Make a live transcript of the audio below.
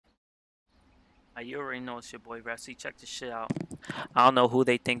You already know it's your boy Resty. Check this shit out. I don't know who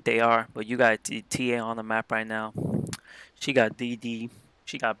they think they are, but you got TA on the map right now. She got DD,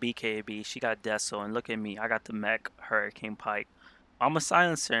 she got BKB, she got Deso, and look at me. I got the mech Hurricane Pike. I'm a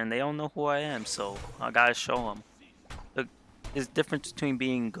silencer, and they don't know who I am, so I gotta show them. Look, there's a difference between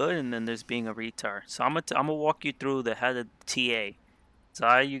being good and then there's being a retard. So I'm gonna walk you through the head of TA.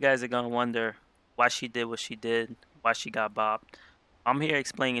 So you guys are gonna wonder why she did what she did, why she got bopped. I'm here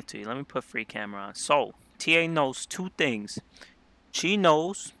explaining it to you. Let me put free camera on. So TA knows two things. She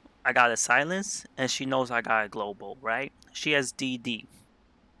knows I got a silence and she knows I got a global, right? She has DD.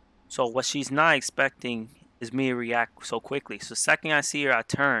 So what she's not expecting is me to react so quickly. So second I see her, I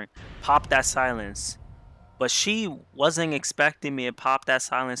turn, pop that silence. But she wasn't expecting me to pop that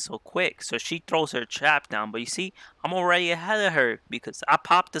silence so quick. So she throws her trap down. But you see, I'm already ahead of her because I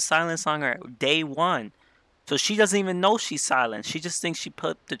popped the silence on her day one. So she doesn't even know she's silent. She just thinks she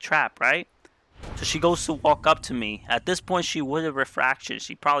put the trap, right? So she goes to walk up to me. At this point, she would have refractured.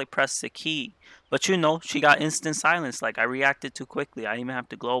 She probably pressed the key. But you know, she got instant silence. Like, I reacted too quickly. I didn't even have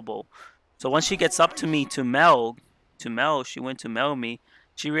to global. So when she gets up to me to meld, she went to meld me.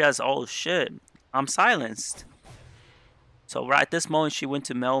 She realized, oh shit, I'm silenced. So right at this moment, she went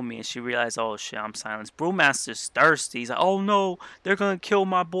to meld me and she realized, oh shit, I'm silenced. Brewmaster's thirsty. He's like, oh no, they're gonna kill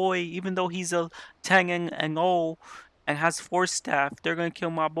my boy, even though he's a Tang and O and has force staff. They're gonna kill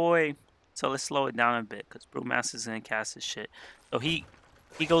my boy. So let's slow it down a bit, cause Brewmaster's gonna cast his shit. So he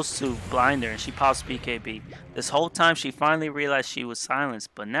goes to blind her and she pops BKB. This whole time she finally realized she was silenced,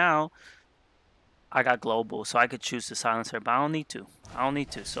 but now I got global, so I could choose to silence her, but I don't need to.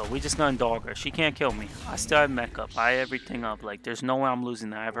 So we just gonna dog her. She can't kill me. I still have mech up. I have everything up. Like, there's no way I'm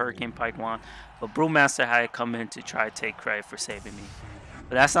losing that. I have Hurricane Pike 1. But Brewmaster had to come in to try to take credit for saving me.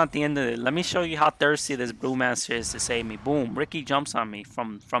 But that's not the end of it. Let me show you how thirsty this Brewmaster is to save me. Boom. Riki jumps on me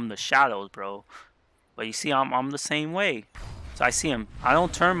from the shadows, bro. But you see, I'm the same way. So I see him. I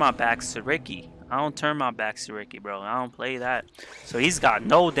don't turn my backs to Riki. I don't turn my backs to Riki, bro. I don't play that. So he's got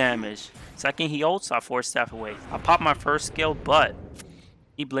no damage. Second he ults, I force staff away. I pop my first skill, but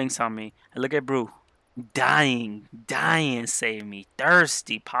he blinks on me. And look at Brew. Dying, save me.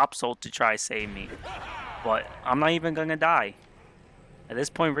 Thirsty. Pops ult to try save me. But I'm not even gonna die. At this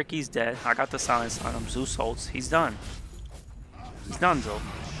point, Ricky's dead. I got the silence on him. Zeus ults. He's done. He's done, though.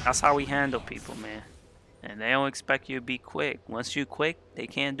 That's how we handle people, man. And they don't expect you to be quick. Once you quick, they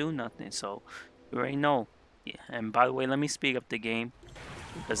can't do nothing. So you already know. Yeah. And by the way, let me speak up the game,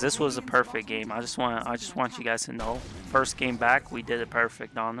 because this was a perfect game. I just want you guys to know. First game back, we did it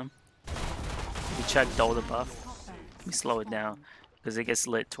perfect on them. We checked Dota buff. Let me slow it down, because it gets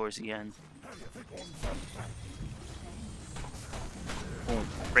lit towards the end. Boom.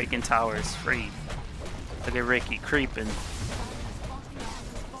 Breaking towers, free. Look at Riki creeping.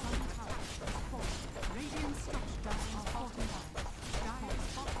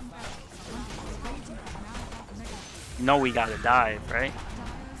 You know we gotta dive, right?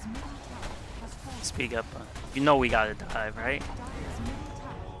 Speak up. You know we gotta dive, right?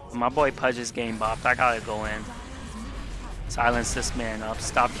 My boy Pudge's game bopped. I gotta go in. Silence this man up.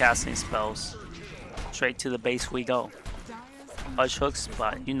 Stop casting spells. Straight to the base we go. Pudge hooks,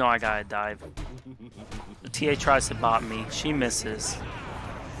 but you know I gotta dive. The TA tries to bot me. She misses.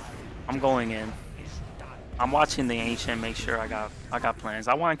 I'm going in. I'm watching the ancient. Make sure I got plans.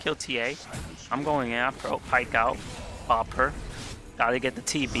 I want to kill TA. I'm going in. I pro pike out. Pop her. Gotta get the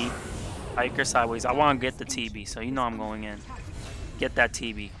TB. Pike her sideways. I want to get the TB, so you know I'm going in. Get that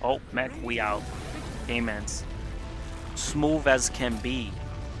TB. Oh, mech, we out. Game ends. Smooth as can be.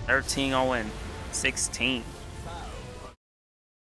 13-0 and 16.